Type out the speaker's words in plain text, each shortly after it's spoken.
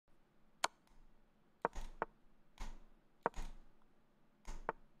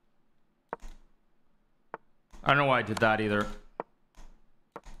I don't know why I did that either.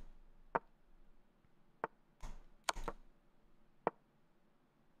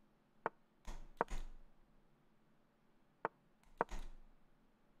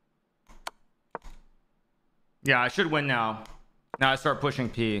 Yeah, I should win now. Now I start pushing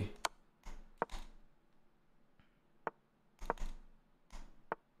P.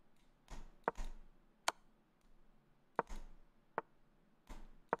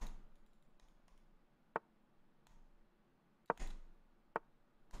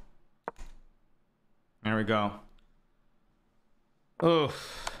 There we go.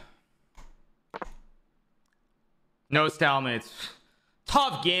 Oof. No stalemates.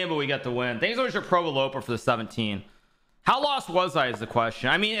 Tough game, but we got the win. Thanks so much for Pro Eloper for the 17. How lost was I is the question.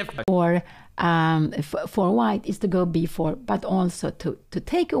 I mean, if for white is to go b4, but also to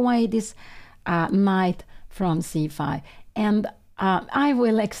take away this knight from c5, and I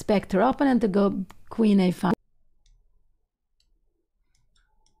will expect her opponent to go queen a5.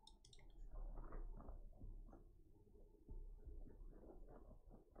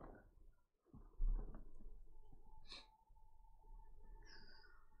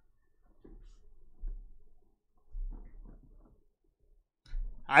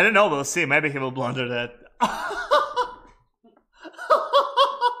 I don't know, we'll see. Maybe he will blunder that.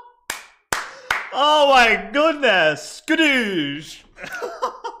 Oh my goodness! Skadoosh!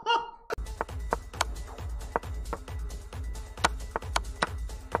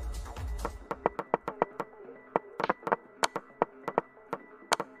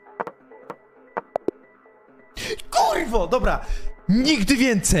 Kurwo, dobra! Nigdy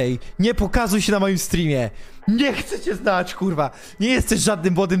więcej nie pokazuj się na moim streamie. Nie chcę cię znać, kurwa. Nie jesteś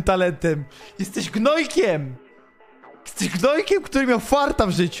żadnym młodym talentem. Jesteś gnojkiem. Jesteś gnojkiem, który miał farta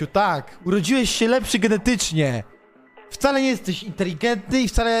w życiu, tak. Urodziłeś się lepszy genetycznie. Wcale nie jesteś inteligentny i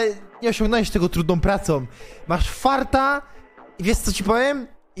wcale nie osiągnąłeś tego trudną pracą. Masz farta i wiesz, co ci powiem?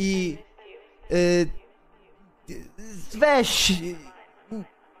 I... weź...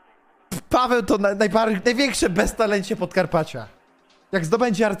 Paweł to największe beztalencie Podkarpacia. Jak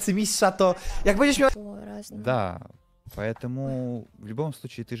zdobędzie арцмиstrza, то jak będziesz miał... Да, поэтому в любом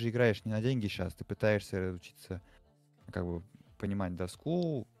случае ты же играешь не на деньги сейчас, ты пытаешься учиться, как бы, понимать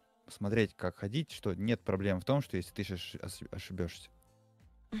доску, смотреть, как ходить, что нет проблем в том, что если ты сейчас ошибешься.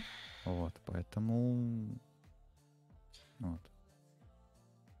 Вот, поэтому... Вот.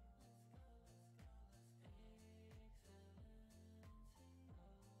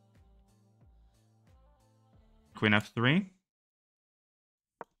 Queen f3.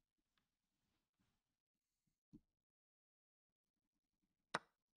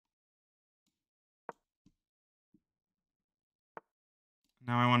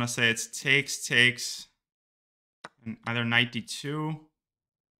 Now I want to say it's takes, and either knight d2.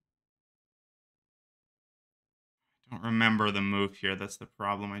 I don't remember the move here. That's the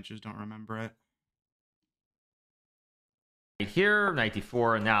problem. I just don't remember it. Here, knight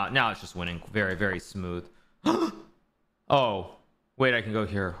d4, and now it's just winning very, very smooth. Oh, wait, I can go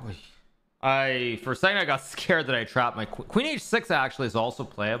here. For a second I got scared that I trapped my queen h6 actually is also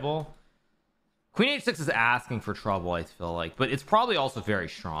playable. Queen h6 is asking for trouble, I feel like, but it's probably also very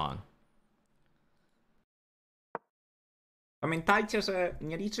strong. Pamiętajcie, że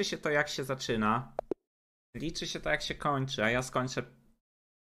nie liczy się to, jak się zaczyna. Liczy się to, jak się kończy, a ja skończę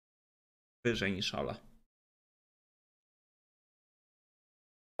wyżej niż Ola.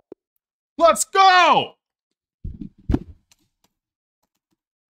 Let's go!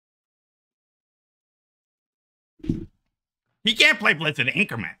 He can't play blitzed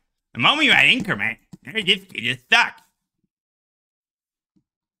increment. The moment you add increment, it just sucks.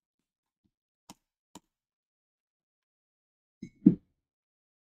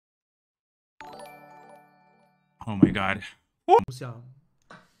 Oh my god. Muss ja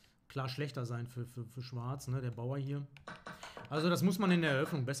klar schlechter sein für Schwarz, ne? Der Bauer hier. Also das muss man in der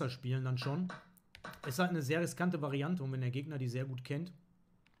Eröffnung besser spielen dann schon. Ist halt eine sehr riskante Variante und wenn der Gegner die sehr gut kennt.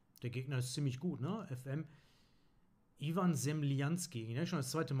 Der Gegner ist ziemlich gut, ne? FM. Ivan Semlianski, den habe ich schon das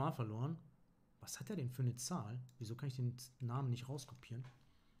zweite Mal verloren. Was hat er denn für eine Zahl? Wieso kann ich den Namen nicht rauskopieren?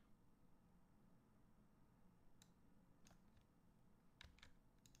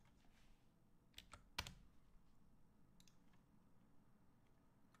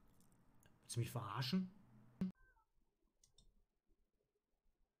 Willst du mich verarschen?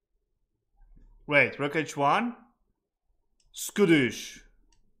 Wait, rook h1? Skadoosh.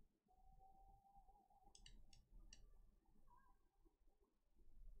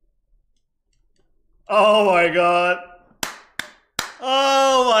 Oh my god.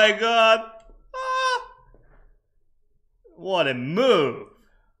 Oh my god. Ah. What a move.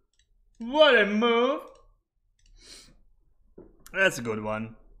 What a move. That's a good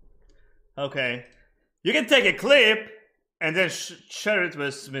one. Okay. You can take a clip and then share it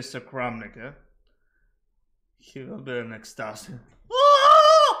with Mr. Kramnik, yeah? He will be an ecstasy.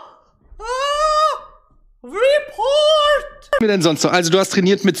 Report! Was denn sonst noch? Also du hast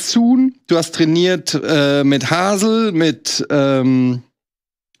trainiert mit Soon, du hast trainiert mit Hasel, mit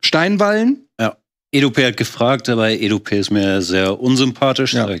Steinwallen. Ja. EduP hat gefragt, aber EduP ist mir sehr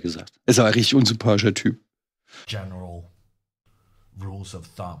unsympathisch, ja. Hat er gesagt. Ist auch ein richtig unsympathischer Typ. General rules of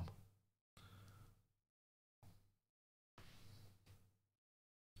thumb.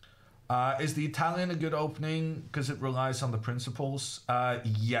 Is the Italian a good opening because it relies on the principles?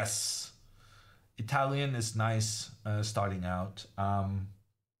 Yes. Italian is nice starting out.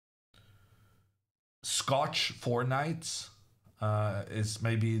 Scotch 4 knights is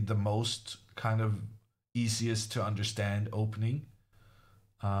maybe the most kind of easiest to understand opening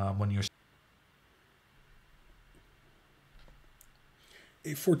when you're.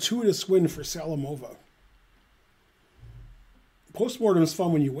 A fortuitous win for Salimova. Postmortem is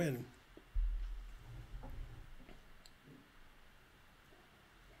fun when you win.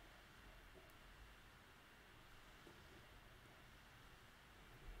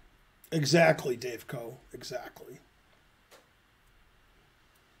 Exactly, Dave Co. Exactly.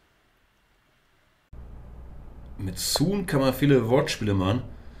 Mit Soon kann man viele Wortspiele machen.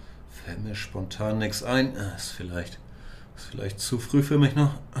 Fällt mir spontan nichts ein. Ist vielleicht zu früh für mich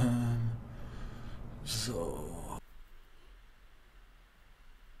noch. So.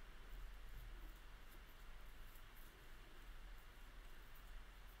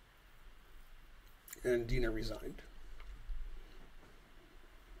 And DINA resigned.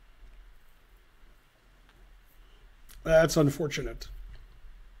 That's unfortunate.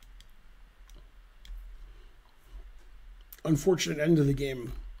 Unfortunate end of the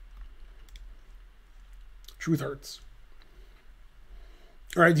game. Truth hurts.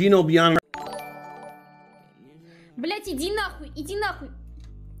 All right, Dina will be on. Блять, иди нахуй, иди нахуй.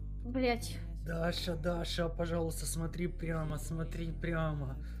 Блять. Даша, пожалуйста, смотри прямо.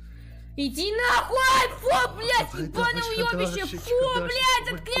 Иди нахуй! Фу, блять, ебаное уебище! Фу,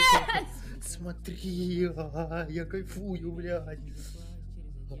 блять, отклеить! Смотри, я кайфую, блядь.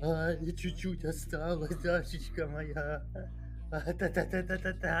 Чуть-чуть осталось, Дашечка моя.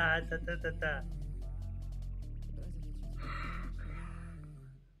 Та-та-та-та-та-та-та-та-та.